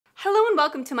and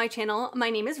welcome to my channel. My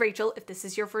name is Rachel. If this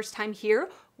is your first time here,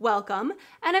 welcome.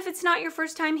 And if it's not your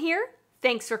first time here,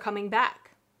 thanks for coming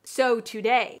back. So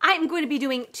today, I am going to be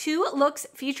doing 2 looks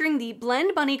featuring the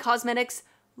Blend Bunny Cosmetics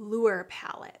Lure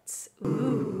Palettes.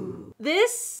 Ooh.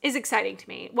 This is exciting to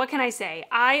me. What can I say?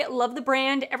 I love the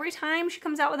brand. Every time she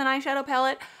comes out with an eyeshadow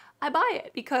palette, I buy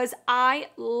it because I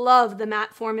love the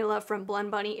matte formula from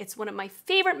Blend Bunny. It's one of my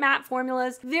favorite matte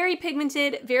formulas. Very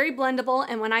pigmented, very blendable,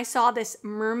 and when I saw this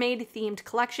mermaid themed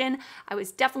collection, I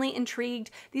was definitely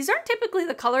intrigued. These aren't typically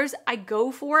the colors I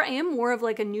go for. I am more of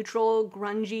like a neutral,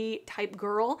 grungy type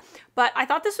girl, but I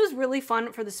thought this was really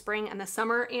fun for the spring and the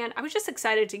summer, and I was just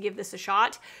excited to give this a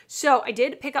shot. So I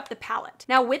did pick up the palette.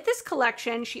 Now with this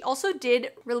collection, she also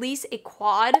did release a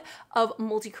quad of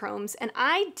multi-chromes, and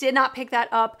I did not pick that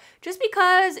up just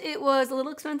because it was a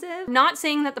little expensive. Not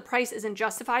saying that the price isn't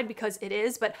justified, because it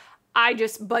is, but I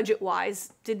just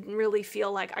budget-wise didn't really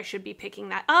feel like I should be picking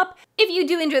that up. If you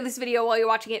do enjoy this video while you're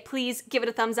watching it, please give it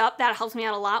a thumbs up. That helps me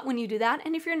out a lot when you do that.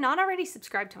 And if you're not already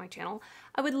subscribed to my channel,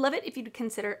 I would love it if you'd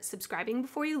consider subscribing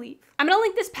before you leave. I'm gonna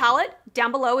link this palette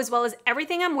down below, as well as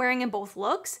everything I'm wearing in both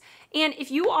looks. And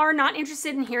if you are not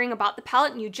interested in hearing about the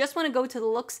palette and you just wanna go to the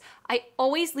looks, I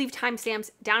always leave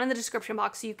timestamps down in the description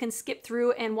box so you can skip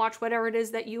through and watch whatever it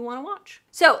is that you wanna watch.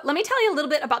 So let me tell you a little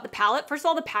bit about the palette. First of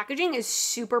all, the packaging is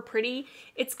super pretty.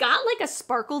 It's got like a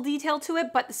sparkle detail to it,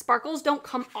 but the sparkles don't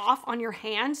come off on your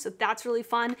hand, so that's really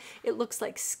fun. It looks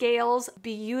like scales,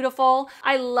 beautiful.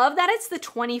 I love that it's the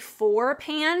 24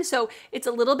 pan, so it's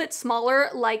a little bit smaller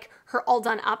like her All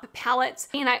Done Up palettes.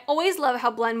 And I always love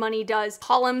how Blend Bunny does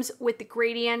columns with the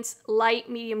gradients, light,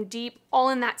 medium, deep, all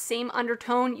in that same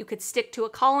undertone. You could stick to a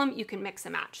column, you can mix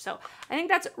and match. So I think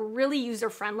that's really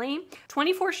user-friendly.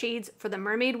 24 shades for the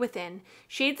mermaid within.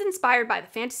 Shades inspired by the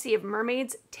fantasy of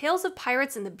mermaids, tales of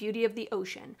pirates, and the beauty of the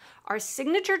ocean. Our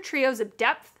signature trios of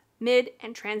depth, mid,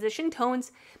 and transition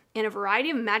tones in a variety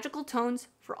of magical tones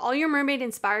for all your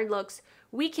mermaid-inspired looks.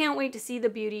 We can't wait to see the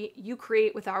beauty you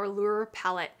create with our Lure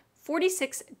palette.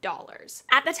 $46.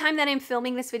 At the time that I'm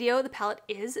filming this video, the palette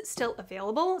is still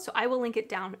available, so I will link it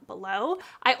down below.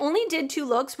 I only did 2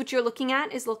 looks, which you're looking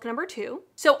at is look number 2.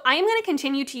 So I am gonna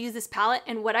continue to use this palette,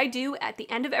 and what I do at the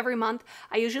end of every month,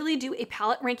 I usually do a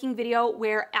palette ranking video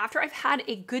where after I've had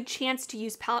a good chance to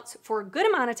use palettes for a good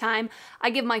amount of time,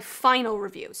 I give my final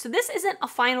review. So this isn't a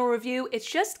final review,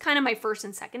 it's just kind of my first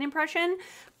and second impression,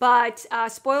 but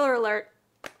spoiler alert,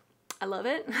 I love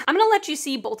it. I'm gonna let you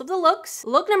see both of the looks.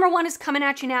 Look number 1 is coming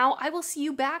at you now. I will see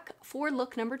you back for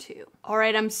look number 2. All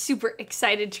right, I'm super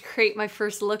excited to create my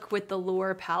first look with the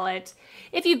Lure palette.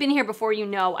 If you've been here before, you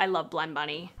know I love Blend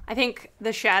Bunny. I think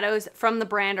the shadows from the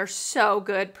brand are so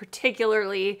good,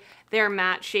 particularly their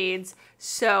matte shades.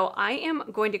 So I am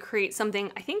going to create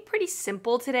something I think pretty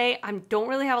simple today. I don't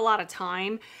really have a lot of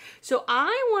time. So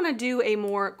I wanna do a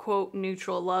more, quote,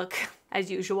 neutral look as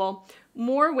usual.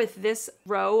 More with this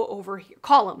row over here,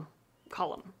 column.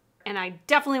 And I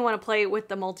definitely want to play with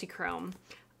the multi-chrome.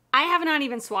 I have not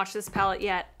even swatched this palette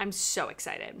yet. I'm so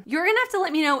excited. You're gonna have to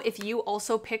let me know if you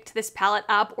also picked this palette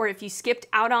up or if you skipped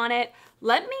out on it.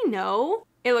 Let me know.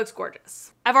 It looks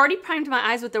gorgeous. I've already primed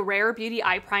my eyes with the Rare Beauty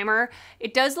Eye Primer.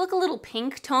 It does look a little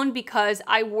pink toned because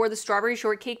I wore the Strawberry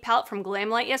Shortcake palette from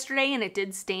Glamlight yesterday and it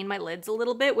did stain my lids a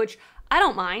little bit, which I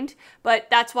don't mind, but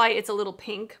that's why it's a little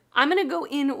pink. I'm gonna go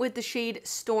in with the shade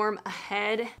Storm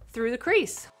Ahead through the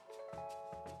crease.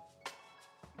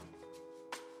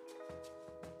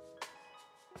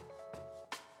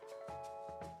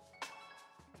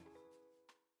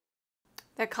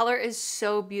 That color is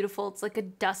so beautiful. It's like a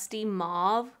dusty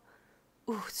mauve.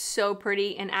 Ooh, so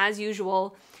pretty. And as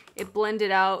usual, it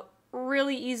blended out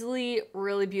really easily,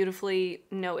 really beautifully,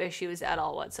 no issues at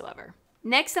all whatsoever.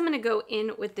 Next, I'm gonna go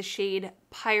in with the shade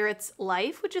Pirate's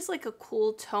Life, which is like a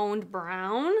cool toned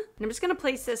brown. And I'm just gonna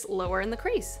place this lower in the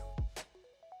crease.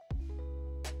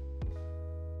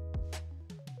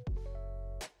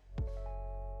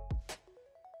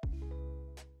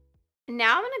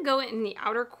 Now I'm gonna go in the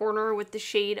outer corner with the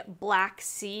shade Black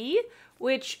Sea,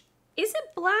 which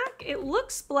isn't black. It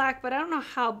looks black, but I don't know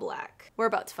how black. We're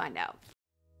about to find out.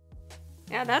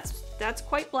 Yeah, that's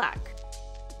quite black.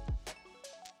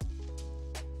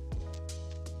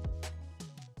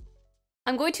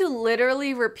 I'm going to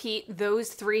literally repeat those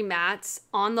 3 mattes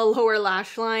on the lower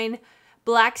lash line,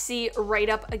 Black Sea right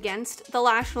up against the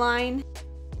lash line,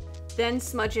 then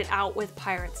smudge it out with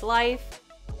Pirate's Life,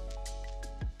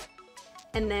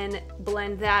 and then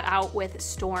blend that out with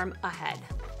Storm Ahead.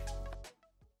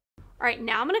 All right,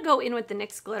 now I'm gonna go in with the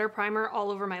NYX Glitter Primer all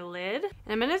over my lid, and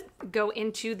I'm gonna go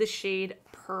into the shade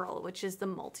Pearl, which is the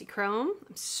multi-chrome.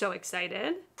 I'm so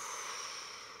excited.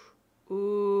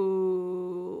 Ooh.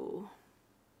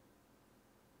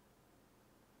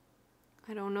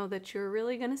 know that you're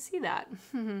really gonna see that.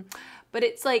 But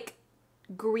it's like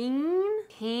green,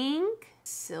 pink,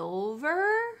 silver,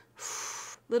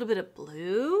 a little bit of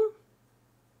blue.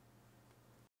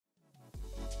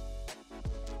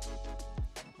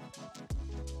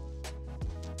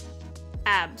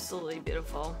 Absolutely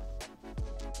beautiful.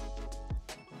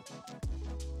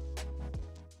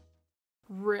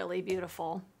 Really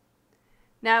beautiful.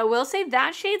 Now I will say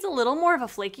that shade's a little more of a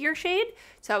flakier shade,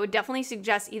 so I would definitely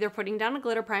suggest either putting down a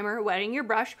glitter primer, wetting your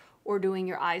brush, or doing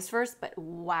your eyes first, but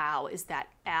wow, is that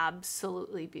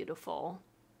absolutely beautiful.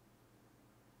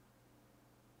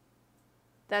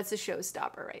 That's a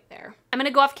showstopper right there. I'm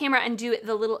gonna go off camera and do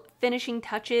the little finishing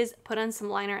touches, put on some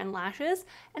liner and lashes,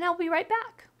 and I'll be right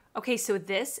back. Okay, so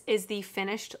this is the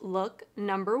finished look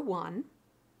number 1.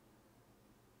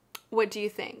 What do you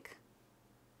think?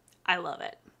 I love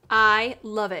it. I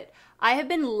love it. I have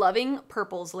been loving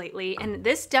purples lately, and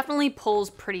this definitely pulls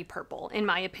pretty purple, in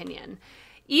my opinion.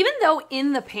 Even though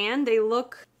in the pan they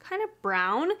look kind of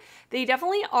brown, they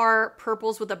definitely are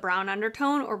purples with a brown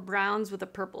undertone or browns with a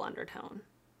purple undertone.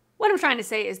 What I'm trying to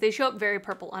say is they show up very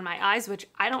purple on my eyes, which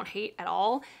I don't hate at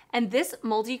all. And this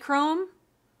multi-chrome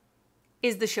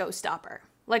is the showstopper.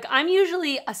 Like, I'm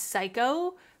usually a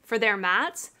psycho for their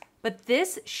mattes, but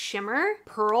this shimmer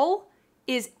pearl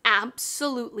is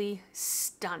absolutely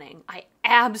stunning. I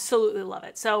absolutely love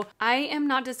it. So I am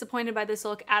not disappointed by this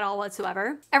look at all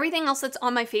whatsoever. Everything else that's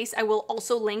on my face, I will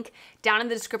also link down in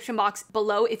the description box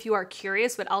below if you are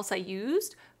curious what else I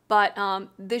used. But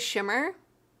this shimmer,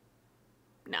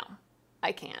 no,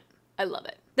 I can't. I love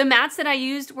it. The mattes that I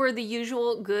used were the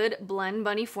usual good Blend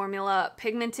Bunny formula,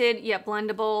 pigmented yet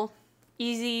blendable,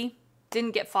 easy,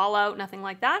 didn't get fallout, nothing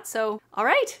like that. So, all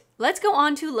right, let's go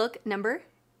on to look number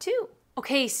 2.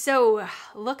 Okay, so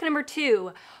look number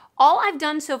 2. All I've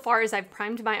done so far is I've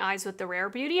primed my eyes with the Rare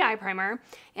Beauty eye primer,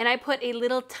 and I put a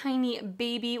little tiny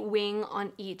baby wing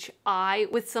on each eye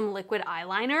with some liquid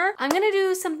eyeliner. I'm gonna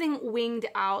do something winged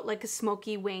out, like a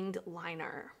smoky winged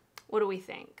liner. What do we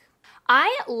think?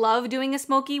 I love doing a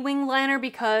smoky wing liner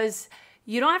because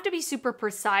you don't have to be super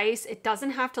precise. It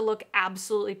doesn't have to look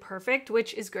absolutely perfect,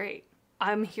 which is great.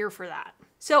 I'm here for that.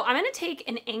 So I'm gonna take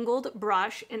an angled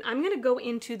brush and I'm gonna go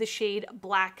into the shade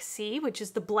Black Sea, which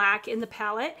is the black in the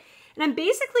palette. And I'm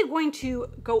basically going to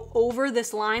go over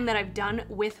this line that I've done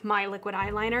with my liquid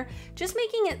eyeliner, just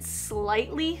making it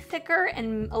slightly thicker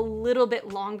and a little bit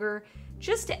longer,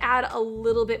 just to add a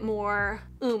little bit more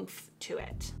oomph to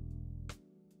it.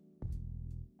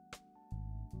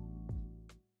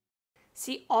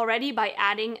 See, already by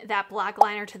adding that black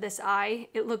liner to this eye,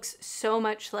 it looks so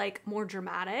much like more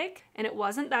dramatic, and it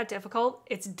wasn't that difficult.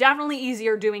 It's definitely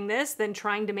easier doing this than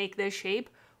trying to make this shape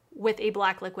with a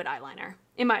black liquid eyeliner,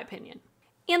 in my opinion.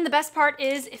 And the best part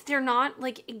is if they're not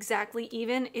like exactly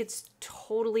even, it's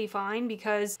totally fine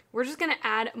because we're just gonna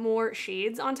add more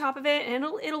shades on top of it and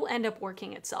it'll end up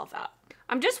working itself out.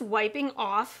 I'm just wiping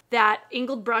off that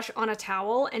angled brush on a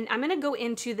towel, and I'm gonna go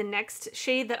into the next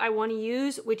shade that I wanna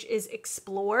use, which is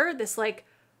Explore, this like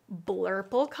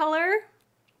blurple color.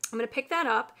 I'm gonna pick that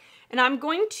up, and I'm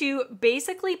going to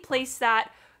basically place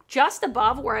that just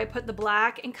above where I put the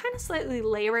black and kind of slightly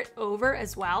layer it over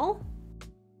as well.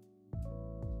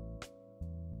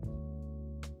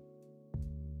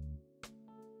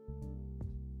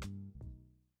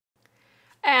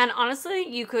 And honestly,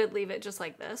 you could leave it just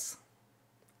like this.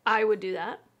 I would do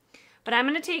that. But I'm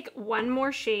gonna take one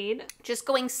more shade, just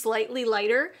going slightly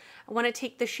lighter. I wanna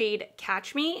take the shade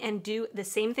Catch Me and do the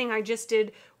same thing I just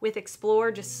did with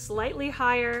Explore, just slightly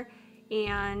higher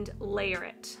and layer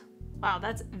it. Wow,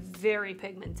 that's very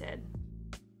pigmented.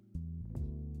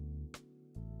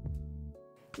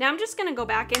 Now I'm just gonna go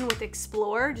back in with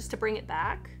Explore just to bring it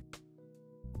back.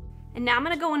 And now I'm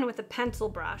gonna go in with a pencil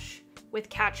brush with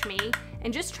Catch Me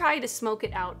and just try to smoke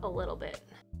it out a little bit.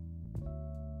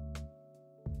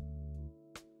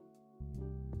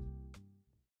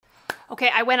 Okay,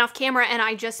 I went off camera and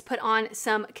I just put on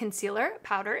some concealer,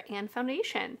 powder, and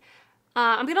foundation.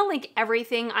 I'm gonna link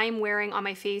everything I'm wearing on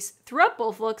my face throughout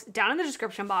both looks down in the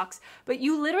description box, but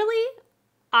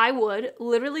I would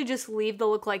literally just leave the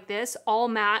look like this, all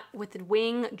matte with the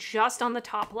wing just on the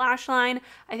top lash line.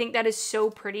 I think that is so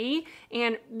pretty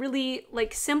and really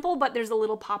like simple, but there's a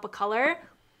little pop of color.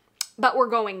 But we're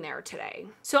going there today.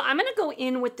 So I'm gonna go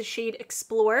in with the shade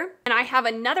Explore, and I have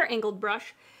another angled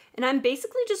brush, and I'm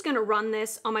basically just gonna run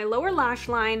this on my lower lash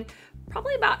line,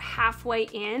 probably about halfway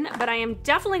in, but I am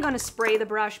definitely gonna spray the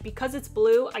brush because it's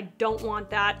blue. I don't want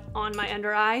that on my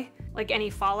under eye, like any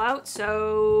fallout.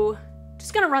 So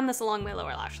just gonna run this along my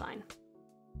lower lash line.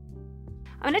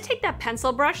 I'm gonna take that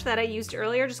pencil brush that I used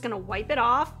earlier, just gonna wipe it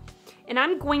off, And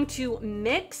I'm going to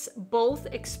mix both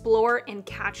Explore and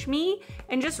Catch Me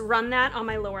and just run that on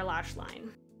my lower lash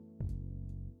line.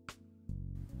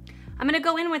 I'm gonna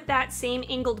go in with that same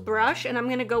angled brush and I'm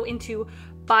gonna go into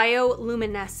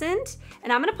Bioluminescent,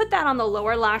 and I'm gonna put that on the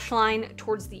lower lash line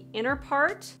towards the inner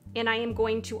part. And I am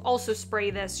going to also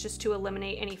spray this just to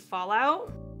eliminate any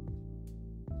fallout.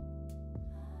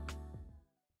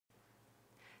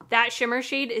 That shimmer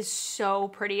shade is so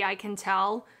pretty, I can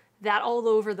tell. That all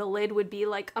over the lid would be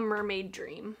like a mermaid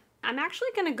dream. I'm actually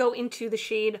gonna go into the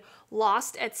shade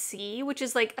Lost at Sea, which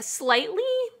is like a slightly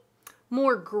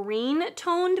more green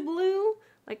toned blue,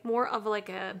 like more of like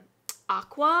a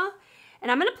aqua.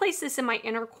 And I'm gonna place this in my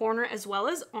inner corner as well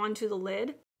as onto the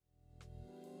lid.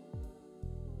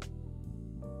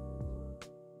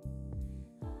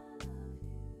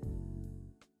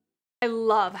 I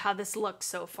love how this looks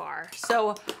so far.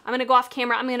 So I'm gonna go off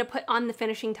camera, I'm gonna put on the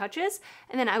finishing touches,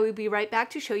 and then I will be right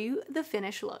back to show you the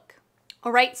finished look.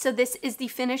 All right, so this is the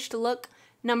finished look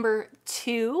number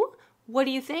 2. What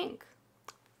do you think?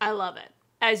 I love it,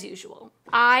 as usual.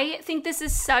 I think this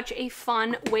is such a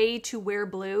fun way to wear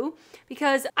blue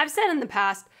because I've said in the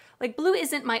past, like blue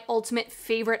isn't my ultimate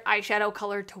favorite eyeshadow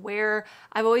color to wear.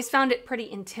 I've always found it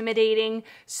pretty intimidating.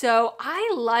 So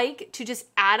I like to just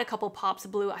add a couple pops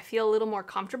of blue. I feel a little more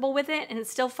comfortable with it and it's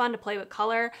still fun to play with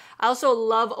color. I also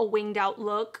love a winged out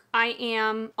look. I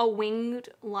am a winged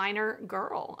liner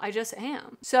girl. I just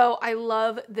am. So I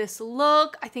love this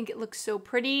look. I think it looks so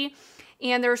pretty.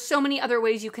 And there are so many other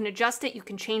ways you can adjust it. You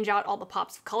can change out all the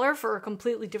pops of color for a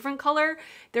completely different color.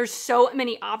 There's so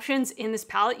many options in this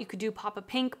palette. You could do pop of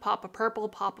pink, pop of purple,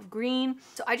 pop of green.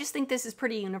 So I just think this is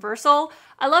pretty universal.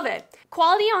 I love it.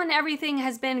 Quality on everything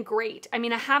has been great. I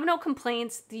mean, I have no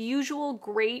complaints. The usual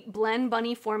great Blend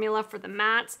Bunny formula for the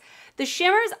mattes. The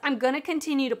shimmers I'm gonna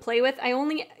continue to play with. I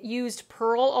only used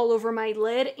Pearl all over my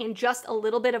lid and just a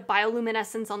little bit of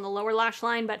bioluminescence on the lower lash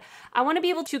line, but I wanna be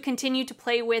able to continue to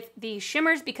play with the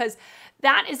shimmers because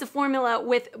that is the formula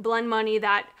with Blend Bunny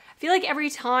that I feel like every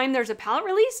time there's a palette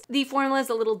released, the formula is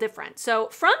a little different. So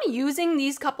from using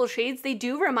these couple shades, they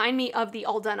do remind me of the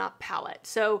All Done Up palette.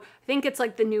 So I think it's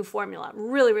like the new formula.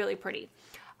 Really, really pretty.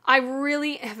 I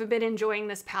really have been enjoying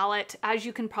this palette. As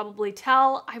you can probably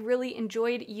tell, I really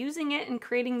enjoyed using it and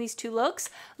creating these 2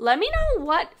 looks. Let me know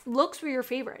what looks were your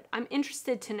favorite. I'm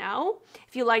interested to know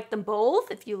if you liked them both,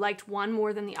 if you liked one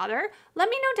more than the other. Let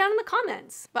me know down in the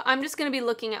comments. But I'm just gonna be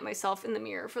looking at myself in the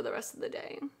mirror for the rest of the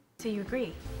day. So you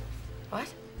agree?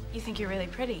 What? You think you're really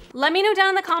pretty? Let me know down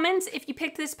in the comments if you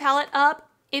picked this palette up,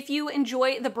 if you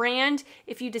enjoy the brand,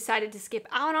 if you decided to skip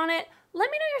out on it. Let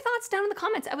me know your thoughts down in the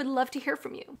comments. I would love to hear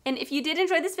from you. And if you did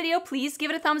enjoy this video, please give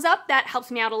it a thumbs up. That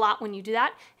helps me out a lot when you do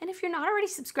that. And if you're not already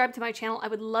subscribed to my channel, I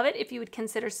would love it if you would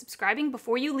consider subscribing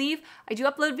before you leave. I do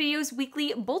upload videos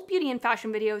weekly, both beauty and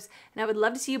fashion videos, and I would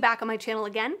love to see you back on my channel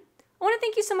again. I want to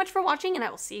thank you so much for watching, and I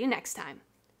will see you next time.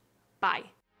 Bye.